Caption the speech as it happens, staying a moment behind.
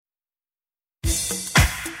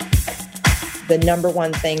The number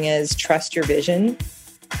one thing is trust your vision.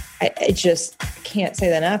 I just can't say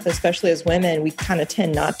that enough, especially as women. We kind of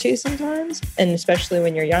tend not to sometimes, and especially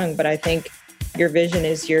when you're young. But I think your vision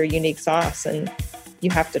is your unique sauce, and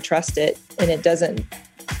you have to trust it. And it doesn't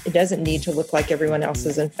need to look like everyone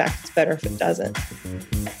else's. In fact, it's better if it doesn't.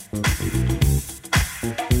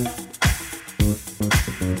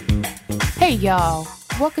 Hey, y'all.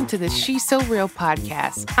 Welcome to the She's So Real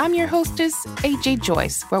podcast. I'm your hostess, AJ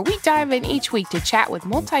Joyce, where we dive in each week to chat with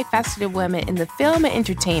multifaceted women in the film and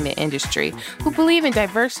entertainment industry who believe in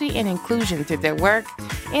diversity and inclusion through their work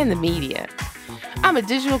and the media. I'm a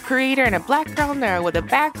digital creator and a Black girl nerd with a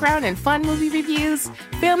background in fun movie reviews,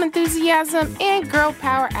 film enthusiasm, and girl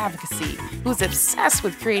power advocacy, who's obsessed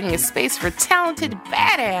with creating a space for talented,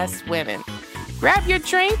 badass women. Grab your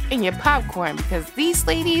drink and your popcorn because these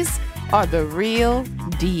ladies are the real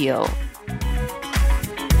deal.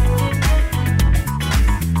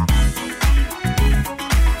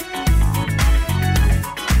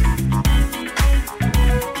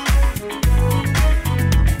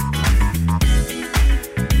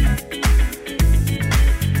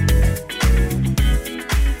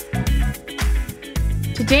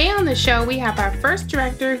 Today on the show, we have our first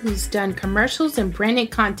director who's done commercials and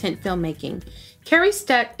branded content filmmaking. Carrie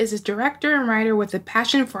Stutt is a director and writer with a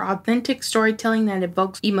passion for authentic storytelling that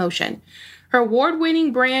evokes emotion. Her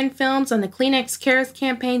award-winning brand films on the Kleenex Cares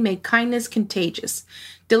campaign made kindness contagious,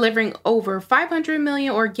 delivering over 500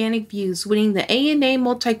 million organic views, winning the A&A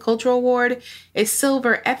Multicultural Award, a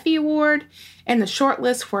Silver Effie Award, and the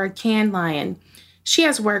shortlist for a Cannes Lion. She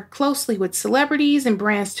has worked closely with celebrities and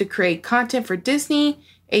brands to create content for Disney,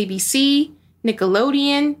 ABC,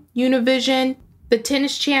 Nickelodeon, Univision, the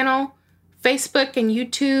Tennis Channel, Facebook and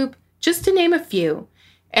YouTube, just to name a few.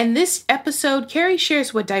 In this episode, Carrie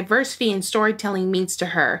shares what diversity in storytelling means to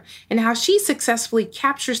her and how she successfully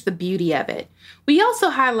captures the beauty of it. We also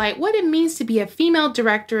highlight what it means to be a female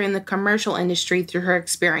director in the commercial industry through her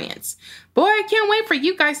experience. Boy, I can't wait for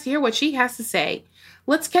you guys to hear what she has to say.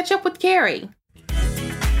 Let's catch up with Carrie.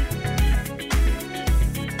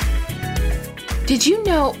 Did you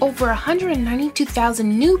know over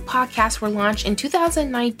 192,000 new podcasts were launched in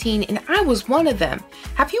 2019, and I was one of them?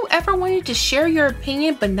 Have you ever wanted to share your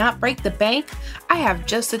opinion but not break the bank? I have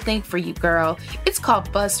just a thing for you, girl. It's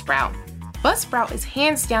called Buzzsprout. Buzzsprout is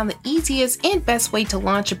hands down the easiest and best way to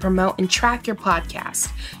launch and promote and track your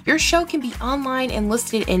podcast. Your show can be online and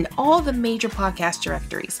listed in all the major podcast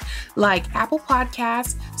directories like Apple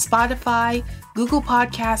Podcasts, Spotify, Google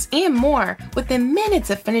Podcasts, and more within minutes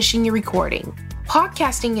of finishing your recording.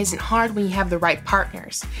 Podcasting isn't hard when you have the right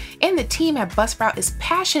partners, and the team at Buzzsprout is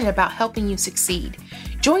passionate about helping you succeed.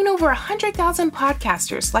 Join over 100,000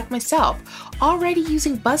 podcasters like myself already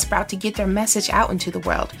using Buzzsprout to get their message out into the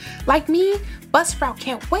world. Like me, Buzzsprout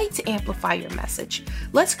can't wait to amplify your message.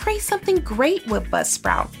 Let's create something great with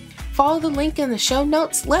Buzzsprout. Follow the link in the show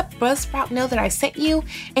notes, let Buzzsprout know that I sent you,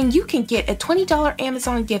 and you can get a $20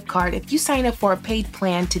 Amazon gift card if you sign up for a paid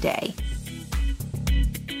plan today.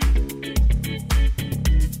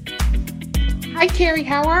 Hi, Carrie.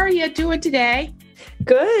 How are you doing today?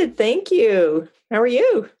 Good. Thank you. How are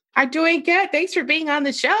you? I'm doing good. Thanks for being on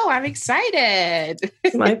the show. I'm excited.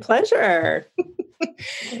 My pleasure.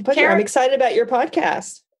 I'm excited about your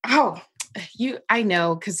podcast. Oh, I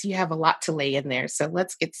know, because you have a lot to lay in there. So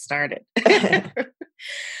let's get started.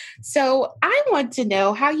 So I want to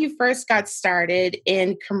know how you first got started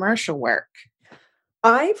in commercial work.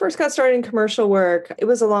 I first got started in commercial work. It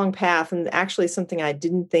was a long path and actually something I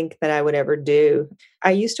didn't think that I would ever do. I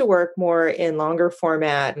used to work more in longer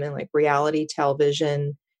format and like reality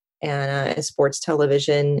television and sports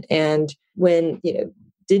television. And when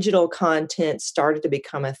digital content started to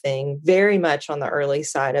become a thing, very much on the early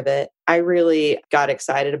side of it, I really got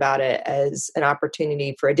excited about it as an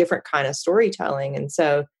opportunity for a different kind of storytelling. And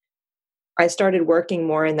so I started working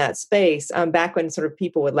more in that space back when sort of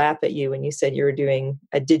people would laugh at you when you said you were doing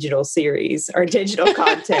a digital series or digital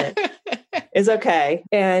content. Is okay.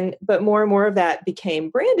 But more and more of that became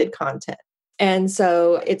branded content. And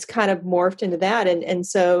so it's kind of morphed into that. And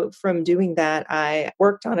so from doing that, I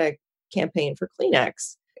worked on a campaign for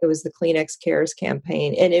Kleenex. It was the Kleenex Cares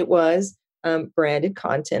campaign, and it was branded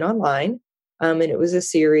content online. And it was a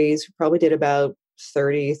series. We probably did about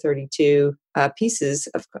 32 pieces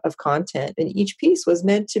of content. And each piece was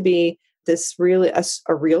meant to be this really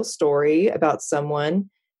a real story about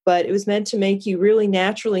someone, but it was meant to make you really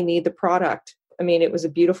naturally need the product. I mean, it was a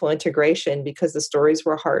beautiful integration because the stories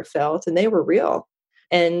were heartfelt and they were real.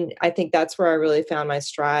 And I think that's where I really found my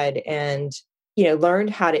stride and,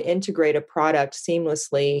 learned how to integrate a product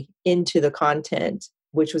seamlessly into the content,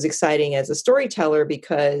 which was exciting as a storyteller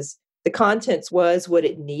because the contents was what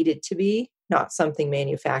it needed to be, not something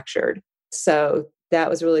manufactured. So that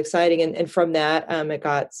was really exciting. And from that, it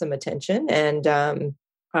got some attention, and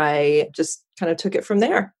I just kind of took it from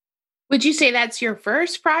there. Would you say that's your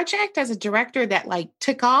first project as a director that like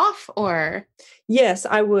took off, or? Yes,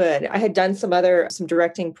 I would. I had done some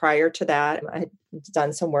directing prior to that. I had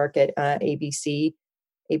done some work at ABC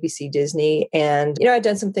Disney, and I'd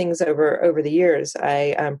done some things over the years.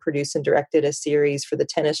 I produced and directed a series for the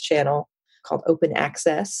Tennis Channel called Open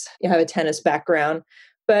Access. You have a tennis background,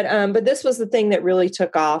 but this was the thing that really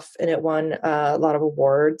took off, and it won a lot of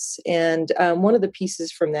awards. And one of the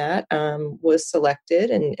pieces from that was selected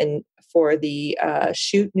and for the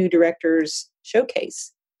Shoot New Directors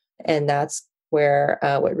Showcase, and that's where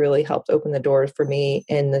what really helped open the doors for me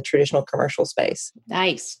in the traditional commercial space.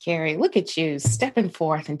 Nice, Carrie. Look at you stepping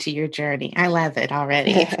forth into your journey. I love it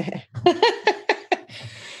already.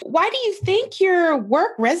 Why do you think your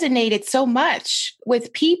work resonated so much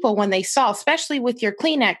with people when they saw, especially with your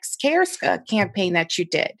Kleenex Cares campaign that you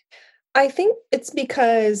did? I think it's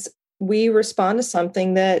because we respond to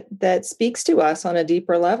something that speaks to us on a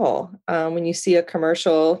deeper level. When you see a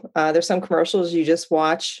commercial, there's some commercials you just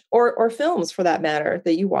watch, or films for that matter,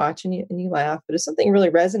 that you watch and you laugh. But if something really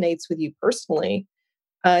resonates with you personally,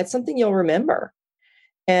 it's something you'll remember,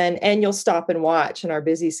 and you'll stop and watch. In our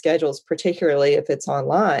busy schedules, particularly if it's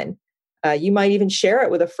online, you might even share it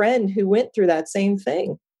with a friend who went through that same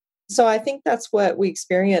thing. So I think that's what we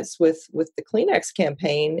experienced with the Kleenex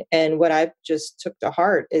campaign. And what I just took to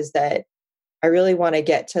heart is that I really want to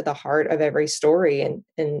get to the heart of every story.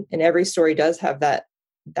 And every story does have that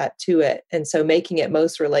to it. And so making it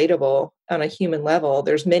most relatable on a human level,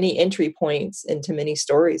 there's many entry points into many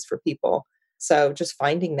stories for people. So just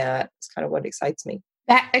finding that is kind of what excites me.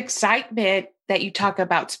 That excitement that you talk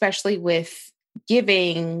about, especially with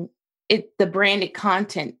giving the branded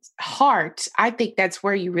content heart, I think that's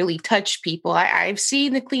where you really touch people. I've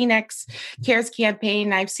seen the Kleenex Cares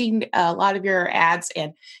campaign. I've seen a lot of your ads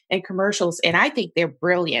and commercials, and I think they're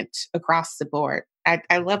brilliant across the board.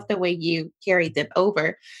 I love the way you carried them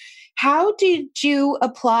over. How did you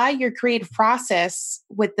apply your creative process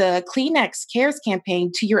with the Kleenex Cares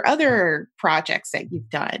campaign to your other projects that you've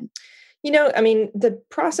done? The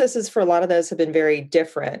processes for a lot of those have been very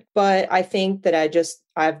different, but I think that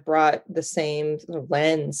I've brought the same sort of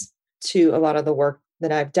lens to a lot of the work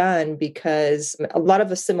that I've done, because a lot of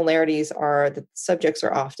the similarities are the subjects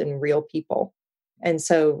are often real people. And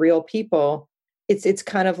so real people, it's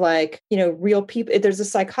kind of like, real people, there's a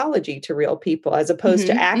psychology to real people as opposed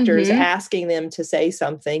to actors asking them to say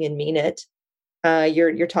something and mean it.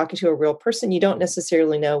 You're talking to a real person. You don't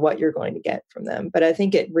necessarily know what you're going to get from them. But I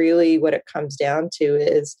think what it comes down to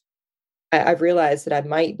is I've realized that I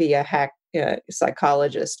might be a hack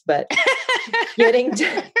psychologist, but getting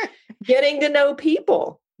to know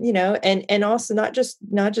people, and also not just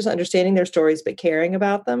understanding their stories, but caring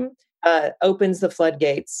about them opens the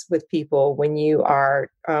floodgates with people. When you are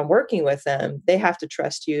working with them, they have to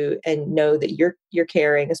trust you and know that you're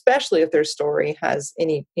caring, especially if their story has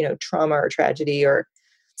any trauma or tragedy or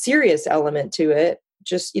serious element to it.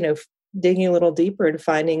 Just digging a little deeper and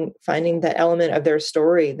finding that element of their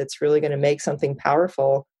story that's really going to make something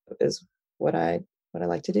powerful is what I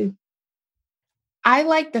like to do. I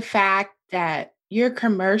like the fact that your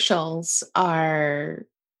commercials are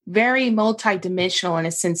very multidimensional in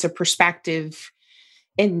a sense of perspective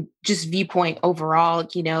and just viewpoint overall.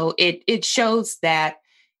 It shows that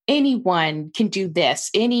anyone can do this.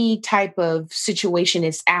 Any type of situation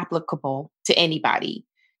is applicable to anybody,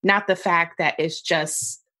 not the fact that it's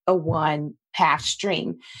just a one path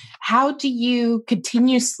stream. How do you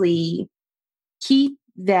continuously keep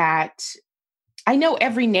that? I know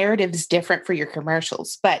every narrative is different for your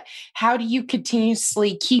commercials, but how do you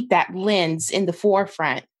continuously keep that lens in the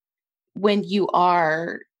forefront when you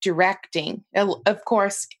are directing? Of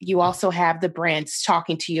course, you also have the brands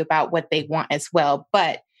talking to you about what they want as well.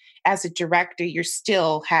 But as a director, you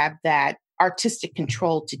still have that artistic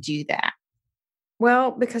control to do that.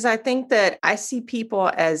 Well, because I think that I see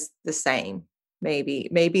people as the same.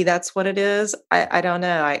 Maybe that's what it is. I don't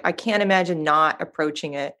know. I can't imagine not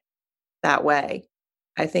approaching it that way.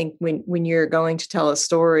 I think when you're going to tell a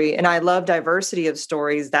story, and I love diversity of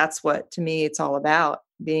stories, that's what, to me, it's all about,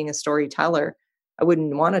 being a storyteller. I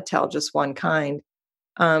wouldn't want to tell just one kind.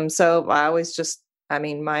 So I always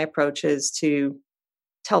my approach is to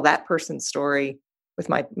tell that person's story with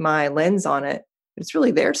my lens on it. It's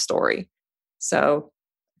really their story. So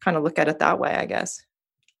kind of look at it that way, I guess.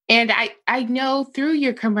 And I know through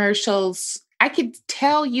your commercials, I could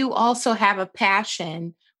tell you also have a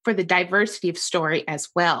passion for the diversity of story as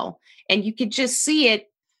well. And you could just see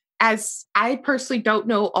it as I personally don't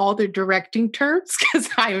know all the directing terms because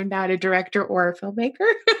I am not a director or a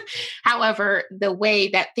filmmaker. However, the way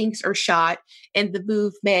that things are shot and the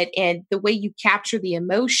movement and the way you capture the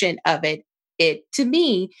emotion of it, it to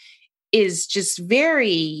me is just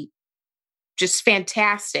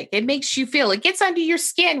fantastic. It makes you feel, it gets under your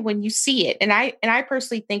skin when you see it. And I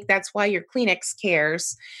personally think that's why your Kleenex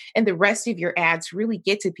cares and the rest of your ads really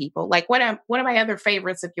get to people. Like one of my other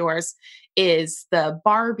favorites of yours is the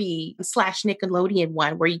Barbie / Nickelodeon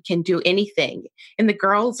one where you can do anything and the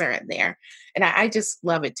girls are in there. And I just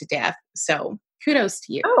love it to death. So kudos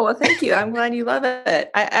to you. Oh, well, thank you. I'm glad you love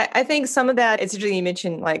it. I think some of that, it's interesting you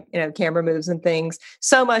mentioned like, camera moves and things.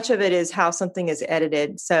 So much of it is how something is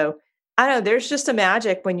edited. So I don't know, there's just a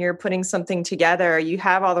magic when you're putting something together. You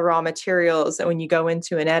have all the raw materials, and when you go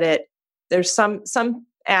into an edit, there's some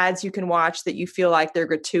ads you can watch that you feel like they're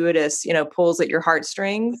gratuitous, pulls at your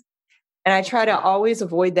heartstrings. And I try to always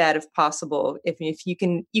avoid that if possible. If you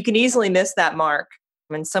can easily miss that mark.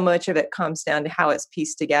 And so much of it comes down to how it's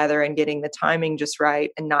pieced together and getting the timing just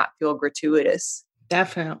right and not feel gratuitous.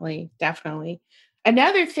 Definitely.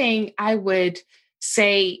 Another thing I would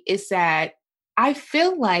say is that I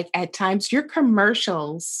feel like at times your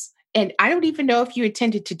commercials, and I don't even know if you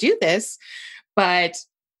intended to do this, but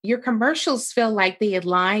your commercials feel like they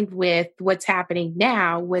aligned with what's happening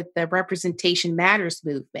now with the Representation Matters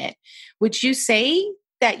movement. Would you say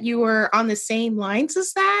that you were on the same lines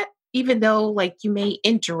as that, even though like you may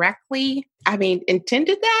indirectly,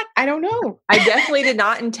 intended that? I don't know. I definitely did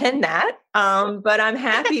not intend that, but I'm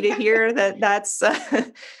happy to hear that that's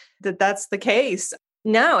the case.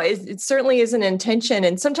 No, it certainly is an intention.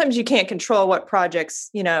 And sometimes you can't control what projects,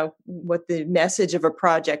 what the message of a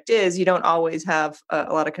project is. You don't always have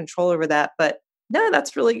a lot of control over that. But no,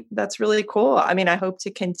 that's really cool. I hope to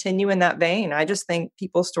continue in that vein. I just think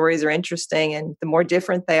people's stories are interesting. And the more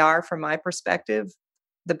different they are from my perspective,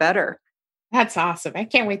 the better. That's awesome. I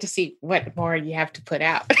can't wait to see what more you have to put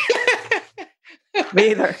out. Me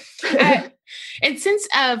either. And since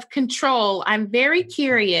of control, I'm very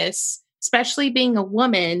curious, especially being a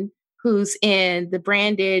woman who's in the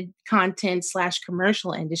branded content /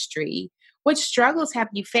 commercial industry, what struggles have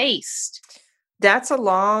you faced? That's a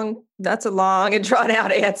long and drawn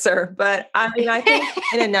out answer. But I think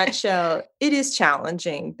in a nutshell, it is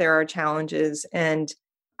challenging. There are challenges. And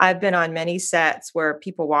I've been on many sets where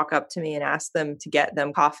people walk up to me and ask them to get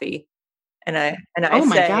them coffee. And I Oh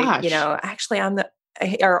my say, gosh. actually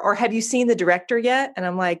or have you seen the director yet? And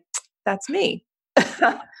I'm like, that's me.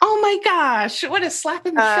 Oh my gosh, what a slap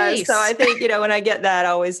in the face. So I think, when I get that, I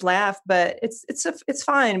always laugh, but it's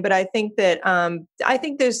fine. But I think that, I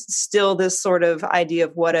think there's still this sort of idea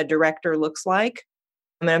of what a director looks like.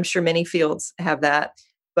 I'm sure many fields have that,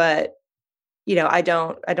 but, I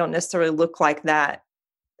don't necessarily look like that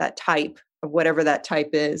type of whatever that type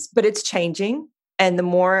is, but it's changing. And the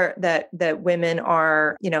more that women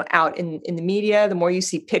are, out in the media, the more you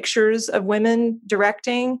see pictures of women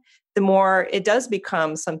directing, the more it does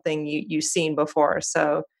become something you've seen before.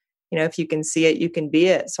 So, if you can see it, you can be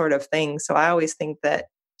it sort of thing. So I always think that,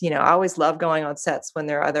 I always love going on sets when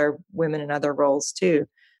there are other women in other roles too,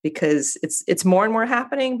 because it's more and more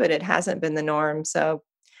happening, but it hasn't been the norm. So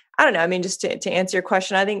I don't know. Just to answer your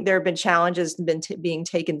question, I think there have been challenges being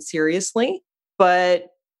taken seriously, but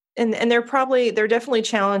and there are definitely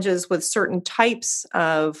challenges with certain types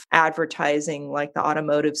of advertising, like the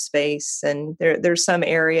automotive space, and there's some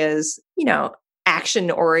areas,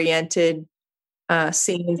 action oriented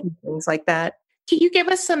scenes and things like that. Can you give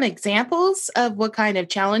us some examples of what kind of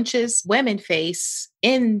challenges women face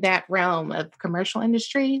in that realm of commercial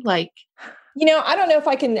industry? Like, I don't know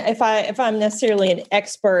if I'm necessarily an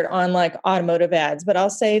expert on like automotive ads, but I'll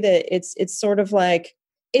say that it's sort of like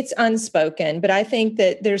it's unspoken. But I think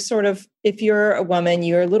that there's sort of, if you're a woman,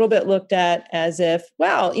 you're a little bit looked at as if,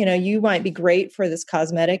 well, you might be great for this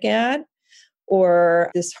cosmetic ad or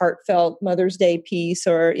this heartfelt Mother's Day piece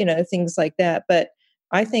or, things like that. But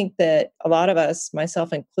I think that a lot of us,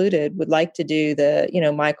 myself included, would like to do the,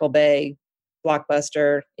 Michael Bay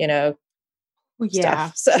blockbuster,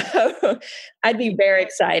 yeah. stuff. So I'd be very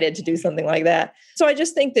excited to do something like that. So I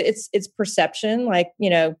just think that it's perception, like,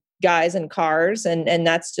 guys and cars. And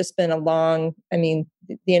that's just been the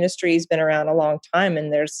industry's been around a long time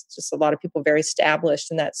and there's just a lot of people very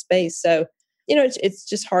established in that space. So, it's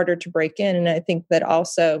just harder to break in. And I think that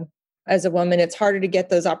also as a woman, it's harder to get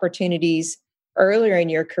those opportunities earlier in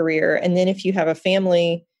your career. And then if you have a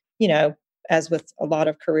family, as with a lot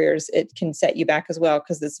of careers, it can set you back as well,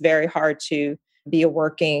 because it's very hard to be a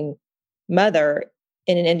working mother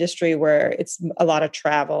in an industry where it's a lot of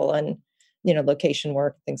travel and, location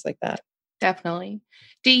work, things like that. Definitely.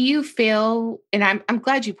 Do you feel, and I'm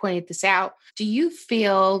glad you pointed this out, do you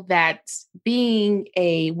feel that being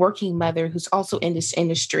a working mother who's also in this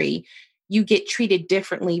industry, you get treated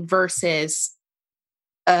differently versus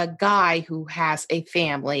a guy who has a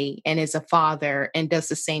family and is a father and does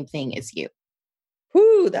the same thing as you?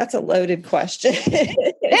 Whew, that's a loaded question.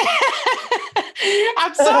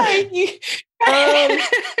 I'm sorry. um,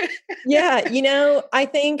 yeah, I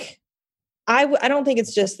think I don't think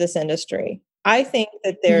it's just this industry. I think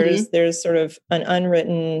that Mhm. there's sort of an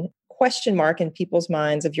unwritten question mark in people's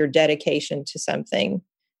minds of your dedication to something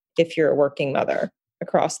if you're a working mother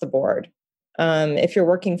across the board. If you're a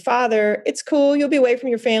working father, it's cool. You'll be away from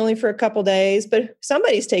your family for a couple days, but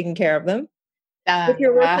somebody's taking care of them. If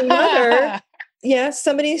you're a working mother, yeah,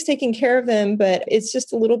 somebody's taking care of them, but it's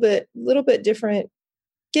just a little bit different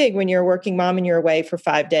gig when you're a working mom and you're away for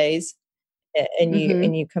 5 days and you Mhm.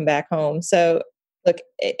 and you come back home. So look,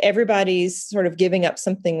 everybody's sort of giving up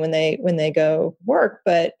something when they go work,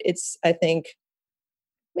 but it's I think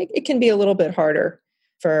it can be a little bit harder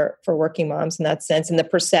for working moms in that sense and the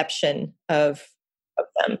perception of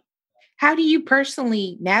them. How do you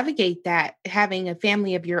personally navigate that, having a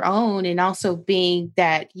family of your own and also being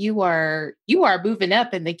that you are moving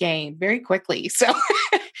up in the game very quickly? So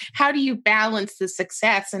how do you balance the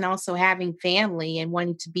success and also having family and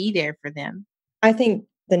wanting to be there for them? I think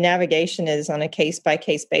the navigation is on a case by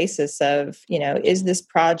case basis of, is this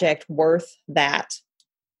project worth that?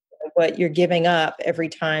 What you're giving up every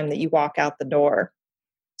time that you walk out the door.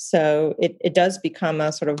 So it does become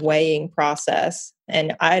a sort of weighing process.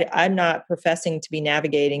 And I'm not professing to be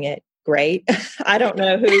navigating it great. I don't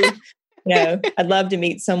know I'd love to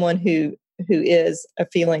meet someone who is a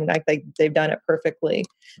feeling like they've done it perfectly,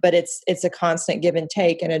 but it's a constant give and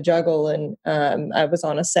take and a juggle. And I was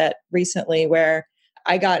on a set recently where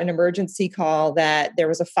I got an emergency call that there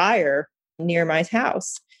was a fire near my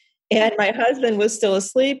house. And my husband was still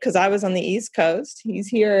asleep because I was on the East Coast. He's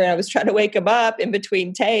here, and I was trying to wake him up in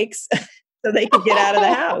between takes so they could get out of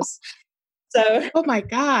the house. So, Oh my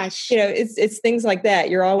gosh. it's things like that.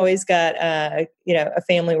 You're always got a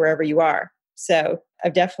family wherever you are. So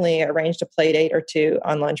I've definitely arranged a play date or two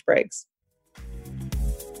on lunch breaks.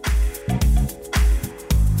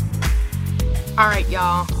 All right,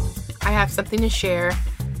 y'all. I have something to share.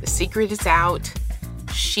 The secret is out.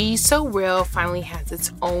 She's So Real finally has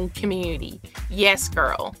its own community. Yes,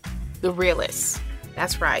 girl. The Realists.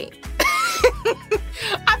 That's right.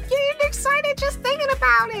 I'm getting excited just thinking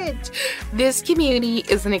about it. This community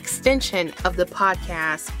is an extension of the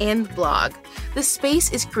podcast and the blog. The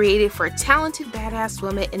space is created for talented, badass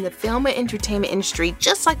women in the film and entertainment industry,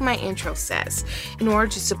 just like my intro says, in order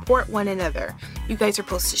to support one another. You guys are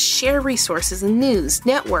supposed to share resources and news,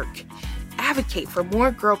 network, advocate for more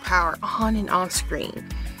girl power on and off screen.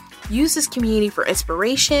 Use this community for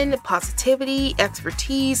inspiration, positivity,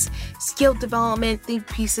 expertise, skill development, think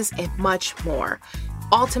pieces, and much more.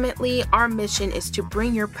 Ultimately, our mission is to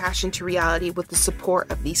bring your passion to reality with the support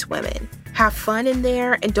of these women. Have fun in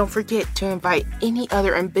there, and don't forget to invite any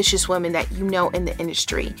other ambitious women that you know in the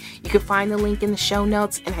industry. You can find the link in the show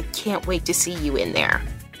notes, and I can't wait to see you in there.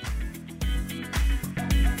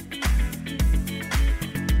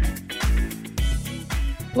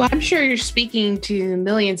 Well, I'm sure you're speaking to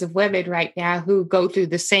millions of women right now who go through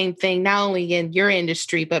the same thing, not only in your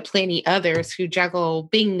industry, but plenty others who juggle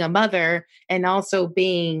being a mother and also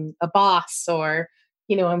being a boss or,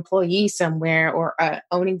 employee somewhere or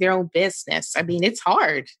owning their own business. I mean, it's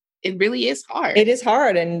hard. It really is hard. It is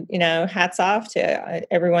hard. And, hats off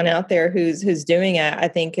to everyone out there who's doing it. I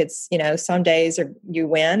think it's, some days you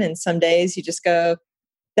win and some days you just go,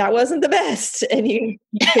 that wasn't the best. And you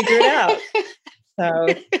figure it out. So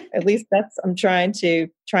at least I'm trying to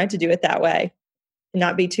do it that way and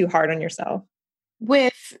not be too hard on yourself.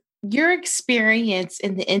 With your experience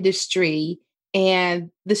in the industry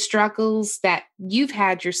and the struggles that you've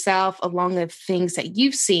had yourself, along with things that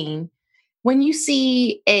you've seen, when you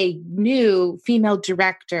see a new female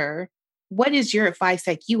director, what is your advice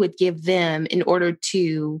that you would give them in order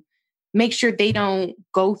to make sure they don't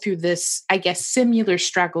go through this, I guess, similar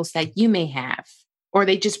struggles that you may have? Or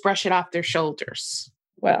they just brush it off their shoulders?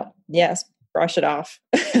 Well, yes, brush it off.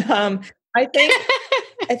 I think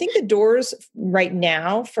the doors right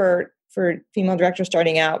now for female directors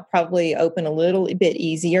starting out probably open a little bit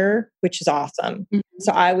easier, which is awesome. Mm-hmm.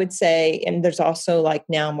 So I would say, and there's also like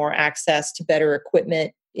now more access to better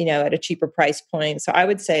equipment, at a cheaper price point. So I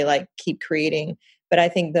would say like keep creating. But I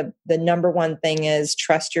think the number one thing is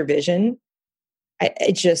trust your vision. I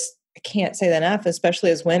can't say that enough,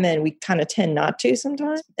 especially as women, we kind of tend not to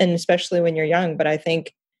sometimes, and especially when you're young. But I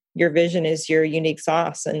think your vision is your unique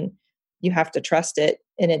sauce. And you have to trust it.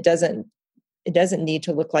 And it doesn't need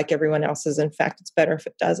to look like everyone else's. In fact, it's better if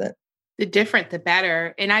it doesn't. The different, the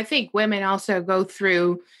better. And I think women also go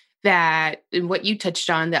through that, and what you touched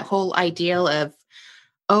on, that whole ideal of,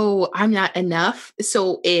 oh, I'm not enough.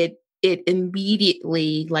 So it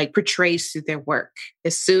immediately like portrays through their work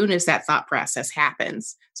as soon as that thought process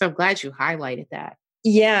happens. So I'm glad you highlighted that.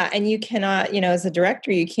 Yeah. And you cannot, as a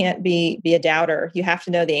director, you can't be a doubter. You have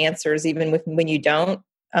to know the answers, even when you don't.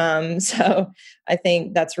 So I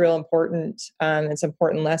think that's real important. It's an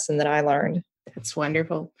important lesson that I learned. That's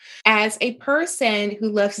wonderful. As a person who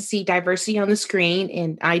loves to see diversity on the screen,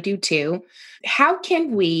 and I do too, how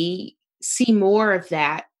can we see more of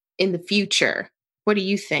that in the future? What do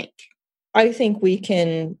you think? I think we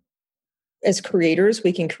can, as creators,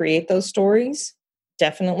 we can create those stories.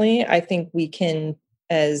 Definitely. I think we can,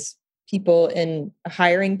 as people in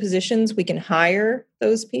hiring positions, we can hire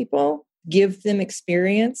those people, give them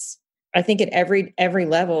experience. I think at every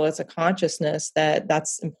level, it's a consciousness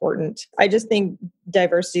that's important. I just think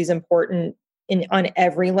diversity is important on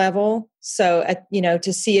every level. So,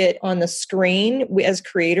 to see it on the screen, as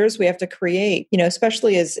creators, we have to create,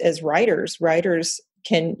 especially as writers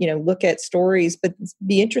can, look at stories, but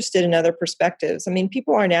be interested in other perspectives. I mean,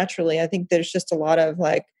 people are naturally, I think there's just a lot of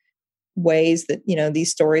like ways that,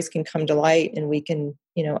 these stories can come to light and we can,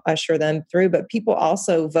 usher them through, but people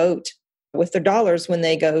also vote with their dollars when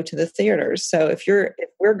they go to the theaters. So if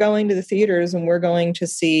we're going to the theaters and we're going to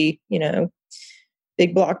see,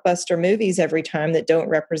 big blockbuster movies every time that don't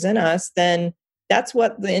represent us, then that's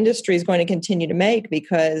what the industry is going to continue to make,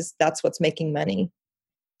 because that's what's making money.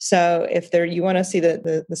 So if you want to see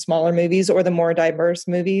the smaller movies or the more diverse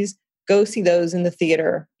movies, go see those in the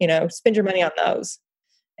theater, spend your money on those.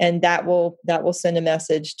 And that will send a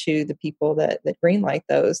message to the people that greenlight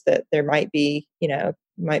those, that there might be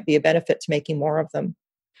a benefit to making more of them.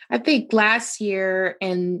 I think last year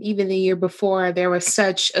and even the year before, there was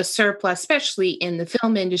such a surplus, especially in the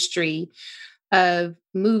film industry, of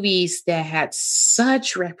movies that had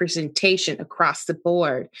such representation across the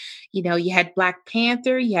board. You had Black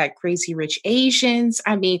Panther, you had Crazy Rich Asians.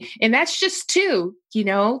 I mean, and that's just two,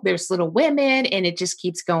 there's Little Women, and it just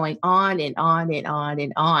keeps going on and on and on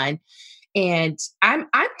and on. And I'm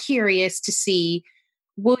curious to see,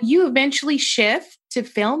 will you eventually shift to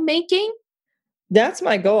filmmaking? That's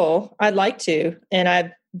my goal. I'd like to. And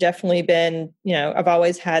I've definitely been, I've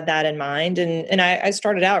always had that in mind. And I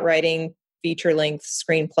started out writing feature-length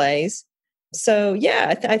screenplays. So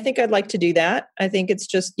yeah, I think I'd like to do that. I think it's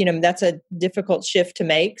just, that's a difficult shift to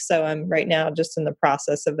make. So I'm right now just in the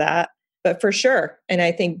process of that. But for sure. And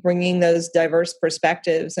I think bringing those diverse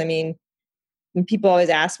perspectives, I mean, when people always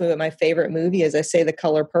ask me what my favorite movie is, I say The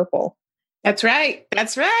Color Purple. That's right.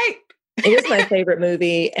 That's right. It is my favorite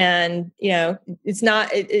movie. And, it's not,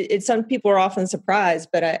 it's some people are often surprised,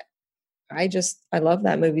 but I love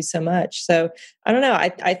that movie so much. So I don't know.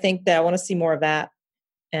 I think that I want to see more of that,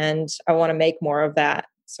 and I want to make more of that.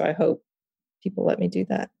 So I hope people let me do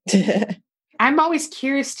that. I'm always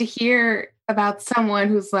curious to hear about someone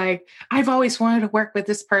who's like, I've always wanted to work with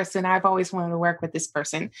this person. I've always wanted to work with this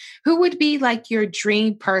person. Who would be like your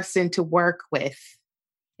dream person to work with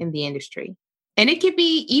in the industry? And it could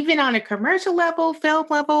be even on a commercial level, film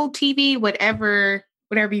level, TV, whatever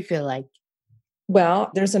you feel like. Well,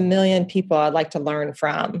 there's a million people I'd like to learn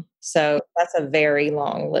from. So that's a very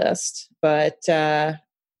long list. But I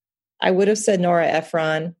would have said Nora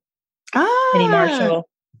Ephron, Penny Marshall.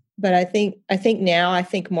 But I think now I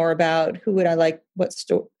think more about who would I like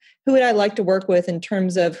to work with in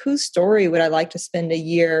terms of whose story would I like to spend a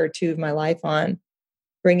year or two of my life on,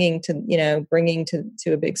 bringing to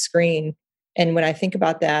a big screen. And when I think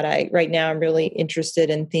about that, right now I'm really interested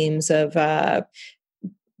in themes of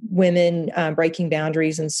women breaking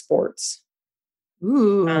boundaries in sports.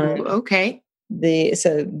 Ooh, okay.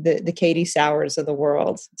 The Katie Sowers of the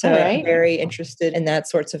world. So right. I'm very interested in that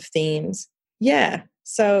sorts of themes. Yeah.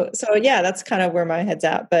 So yeah, that's kind of where my head's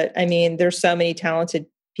at. But I mean, there's so many talented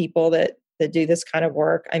people that do this kind of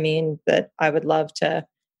work. I mean, that I would love to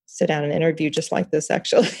sit down and interview just like this,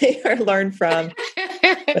 actually, or learn from.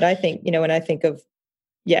 But I think, when I think of,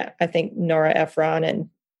 I think Nora Ephron and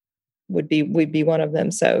would be one of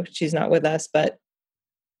them. So she's not with us, but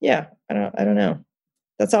yeah, I don't know.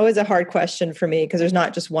 That's always a hard question for me because there's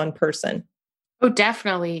not just one person. Oh,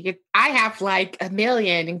 definitely. I have like a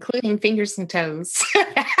million, including fingers and toes.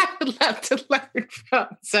 I would love to learn from.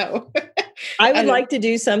 So I would like to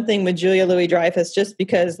do something with Julia Louis-Dreyfus just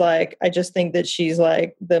because I just think that she's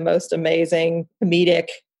like the most amazing comedic,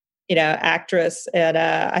 actress. And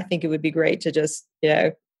I think it would be great to just,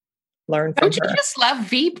 learn from her. Don't you just love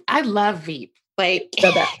Veep? I love Veep. Like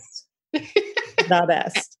the best. The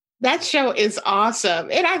best. That show is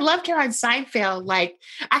awesome. And I loved her on Seinfeld. Like,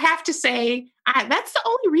 I have to say, that's the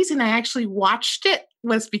only reason I actually watched it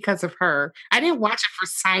was because of her. I didn't watch it for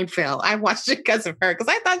Seinfeld. I watched it because of her because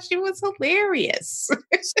I thought she was hilarious.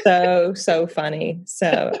 So funny.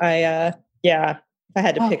 So if I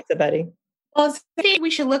had to pick somebody. Well, is there anything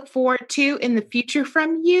we should look forward to in the future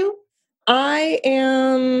from you? I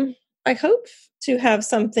hope to have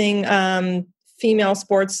something female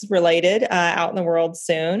sports related out in the world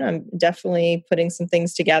soon. I'm definitely putting some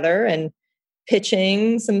things together and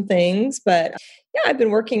pitching some things. But yeah, I've been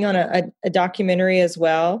working on a documentary as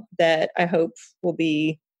well that I hope will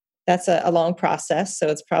be, that's a long process. So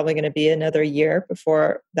it's probably going to be another year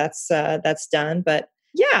before that's done. But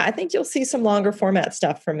yeah, I think you'll see some longer format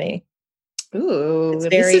stuff from me. Ooh, it's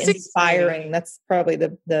very inspiring. Exciting. That's probably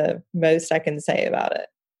the most I can say about it.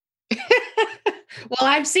 Well,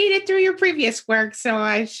 I've seen it through your previous work, so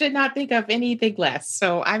I should not think of anything less.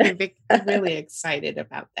 So I'm really excited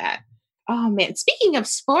about that. Oh man, speaking of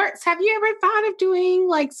sports, have you ever thought of doing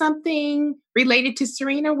like something related to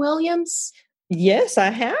Serena Williams? Yes,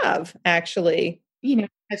 I have actually. You know,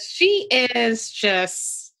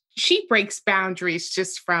 she breaks boundaries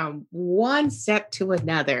just from one step to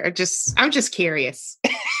another. I'm just curious.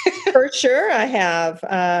 For sure, I have.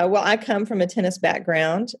 Well, I come from a tennis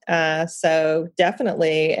background, so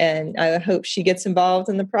definitely, and I hope she gets involved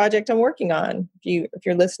in the project I'm working on. If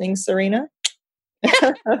you're listening, Serena,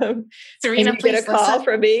 Serena, please get a call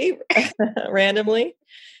from me randomly.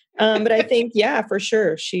 But I think, yeah, for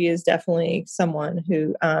sure, she is definitely someone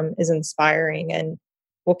who is inspiring and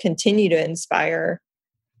will continue to inspire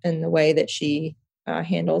in the way that she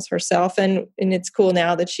handles herself. And it's cool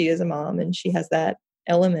now that she is a mom and she has that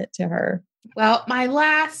element to her. Well, my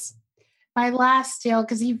last deal,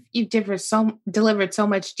 because you've delivered so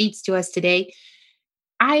much deets to us today.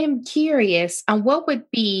 I am curious on what would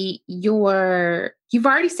be you've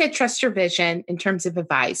already said trust your vision in terms of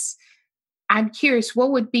advice. I'm curious, what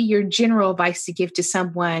would be your general advice to give to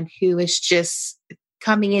someone who is just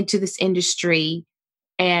coming into this industry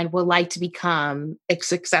and would like to become a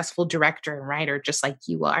successful director and writer just like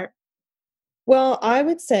you are? Well, I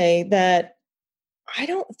would say that I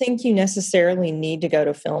don't think you necessarily need to go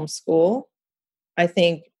to film school. I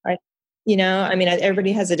think,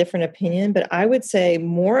 everybody has a different opinion, but I would say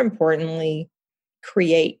more importantly,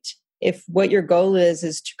 create. If what your goal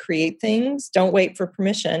is to create things, don't wait for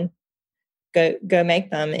permission. Go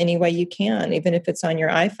make them any way you can, even if it's on your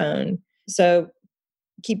iPhone. So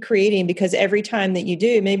keep creating, because every time that you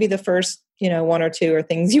do, maybe the first, one or two are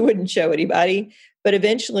things you wouldn't show anybody, but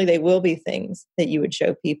eventually they will be things that you would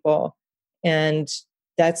show people. And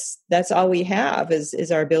that's all we have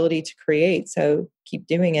is our ability to create. So keep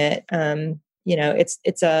doing it.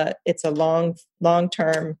 It's a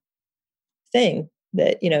long-term thing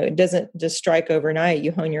that, it doesn't just strike overnight.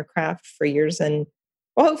 You hone your craft for years, and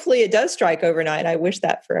well, hopefully it does strike overnight. I wish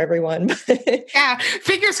that for everyone. Yeah.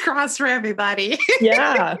 Fingers crossed for everybody.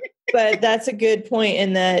 Yeah. But that's a good point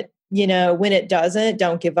in that, when it doesn't,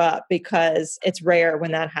 don't give up, because it's rare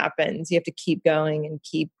when that happens. You have to keep going and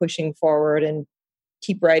keep pushing forward and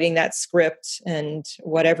keep writing that script, and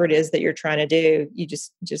whatever it is that you're trying to do, you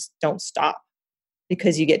just don't stop,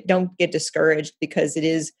 because don't get discouraged, because it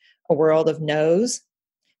is a world of no's,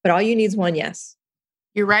 but all you need is one yes.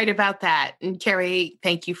 You're right about that. And Carrie,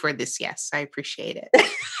 thank you for this yes. I appreciate it.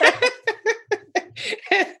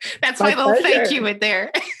 That's my little thank you in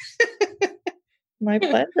there. My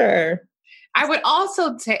pleasure. I would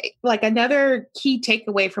also take another key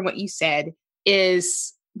takeaway from what you said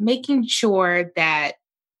is making sure that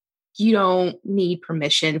you don't need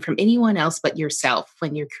permission from anyone else but yourself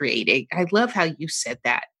when you're creating. I love how you said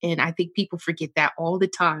that. And I think people forget that all the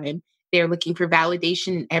time. They're looking for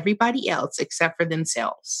validation in everybody else except for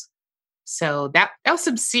themselves. So that was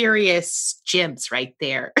some serious gems right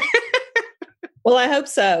there. Well, I hope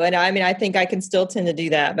so. And I think I can still tend to do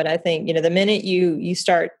that. But I think, the minute you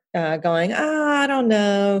start going, I don't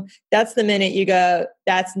know, that's the minute you go,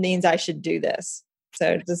 that means I should do this.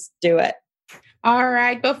 So just do it. All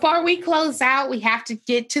right. Before we close out, we have to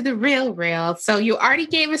get to the real. So you already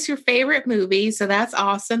gave us your favorite movie. So that's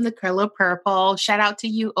awesome. The Color Purple. Shout out to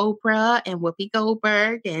you, Oprah and Whoopi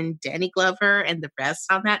Goldberg and Danny Glover and the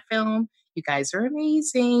rest on that film. You guys are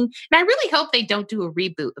amazing. And I really hope they don't do a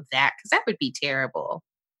reboot of that, because that would be terrible.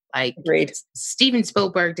 Agreed. Steven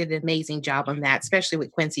Spielberg did an amazing job on that, especially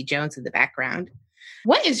with Quincy Jones in the background.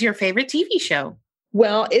 What is your favorite TV show?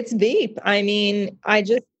 Well, it's Veep. I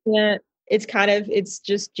just can't. It's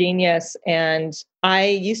just genius. And I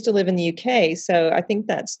used to live in the UK, so I think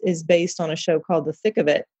that is based on a show called The Thick of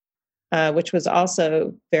It. which was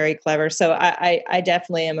also very clever. So I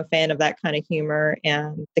definitely am a fan of that kind of humor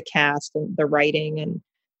and the cast and the writing. And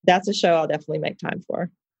that's a show I'll definitely make time for.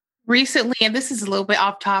 Recently, and this is a little bit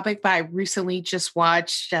off topic, but I recently just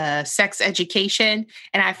watched Sex Education,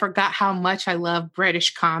 and I forgot how much I love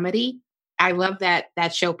British comedy. I love that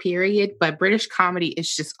show, period, but British comedy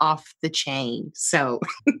is just off the chain. So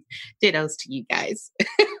dittos to you guys.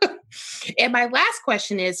 And my last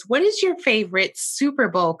question is, what is your favorite Super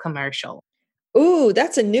Bowl commercial? Ooh,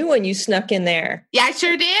 that's a new one you snuck in there. Yeah, I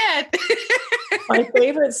sure did. My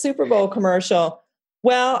favorite Super Bowl commercial.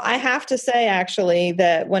 Well, I have to say, actually,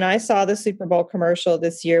 that when I saw the Super Bowl commercial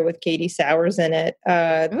this year with Katie Sowers in it,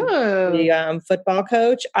 the football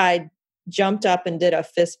coach, I jumped up and did a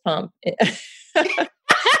fist pump.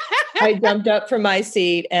 I jumped up from my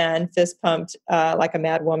seat and fist pumped like a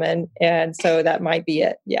mad woman. And so that might be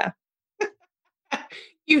it. Yeah.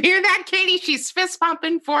 You hear that, Katie? She's fist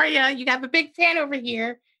pumping for you. You have a big fan over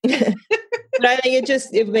here. But I think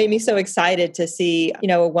it made me so excited to see,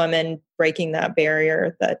 a woman breaking that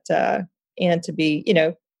barrier and to be, in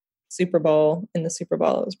the Super Bowl. It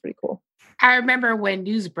was pretty cool. I remember when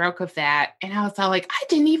news broke of that, and I was all like, I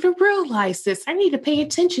didn't even realize this. I need to pay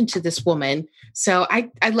attention to this woman. So I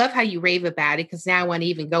love how you rave about it, because now I want to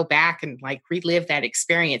even go back and like relive that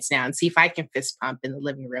experience now and see if I can fist pump in the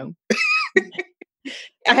living room.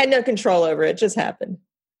 I had no control over it. It just happened.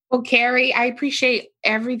 Well, Carrie, I appreciate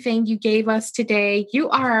everything you gave us today. You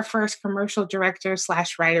are our first commercial director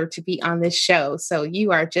 / writer to be on this show. So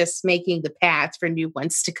you are just making the path for new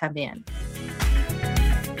ones to come in.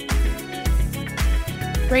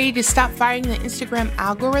 Ready to stop fighting the Instagram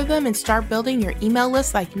algorithm and start building your email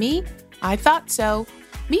list like me? I thought so.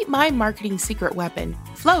 Meet my marketing secret weapon,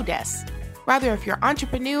 Flowdesk. Whether if you're an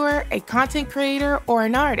entrepreneur, a content creator, or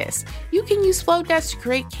an artist, you can use Flowdesk to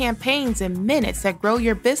create campaigns in minutes that grow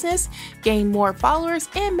your business, gain more followers,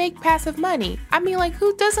 and make passive money. I mean, like,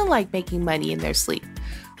 who doesn't like making money in their sleep?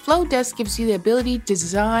 Flowdesk gives you the ability to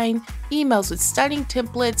design emails with stunning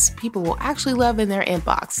templates people will actually love in their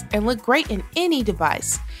inbox and look great in any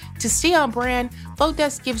device. To stay on brand,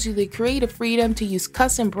 Flowdesk gives you the creative freedom to use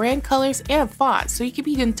custom brand colors and fonts so you can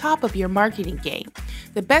be on top of your marketing game.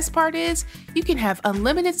 The best part is, you can have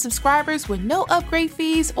unlimited subscribers with no upgrade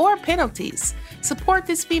fees or penalties. Support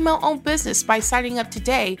this female-owned business by signing up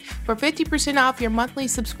today for 50% off your monthly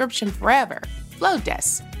subscription forever.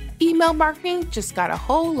 Flowdesk. Email marketing just got a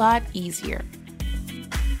whole lot easier.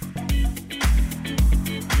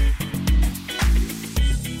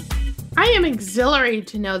 I am exhilarated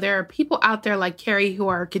to know there are people out there like Carrie who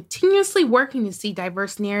are continuously working to see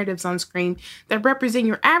diverse narratives on screen that represent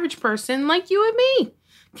your average person like you and me.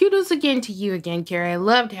 Kudos again to you again, Carrie. I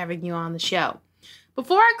loved having you on the show.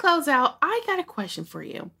 Before I close out, I got a question for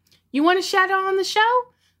you. You want to shout out on the show?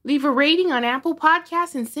 Leave a rating on Apple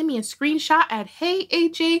Podcasts and send me a screenshot at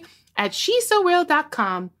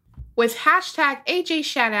heyaj@shesoreal.com with hashtag AJ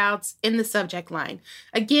Shoutouts in the subject line.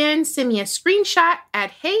 Again, send me a screenshot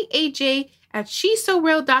at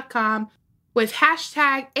heyaj@shesoreal.com with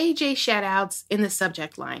hashtag AJ Shoutouts in the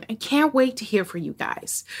subject line. I can't wait to hear from you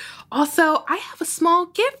guys. Also, I have a small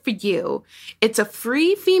gift for you. It's a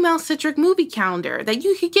free female-centric movie calendar that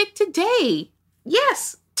you could get today.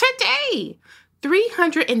 Yes, today.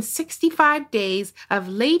 365 days of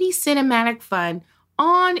lady cinematic fun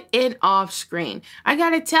on and off screen. I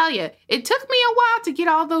gotta tell you, it took me a while to get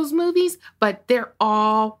all those movies, but they're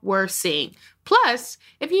all worth seeing. Plus,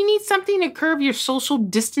 if you need something to curb your social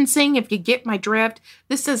distancing, if you get my drift,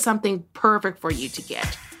 this is something perfect for you to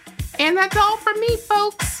get. And that's all from me,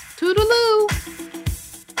 folks. Toodaloo.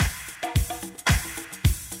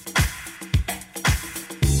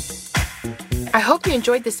 I hope you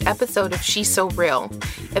enjoyed this episode of She's So Real.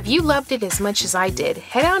 If you loved it as much as I did,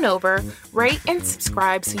 head on over, rate, and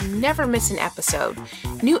subscribe so you never miss an episode.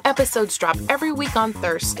 New episodes drop every week on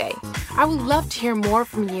Thursday. I would love to hear more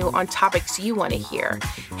from you on topics you want to hear.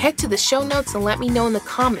 Head to the show notes and let me know in the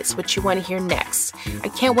comments what you want to hear next. I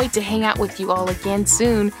can't wait to hang out with you all again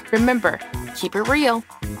soon. Remember, keep it real.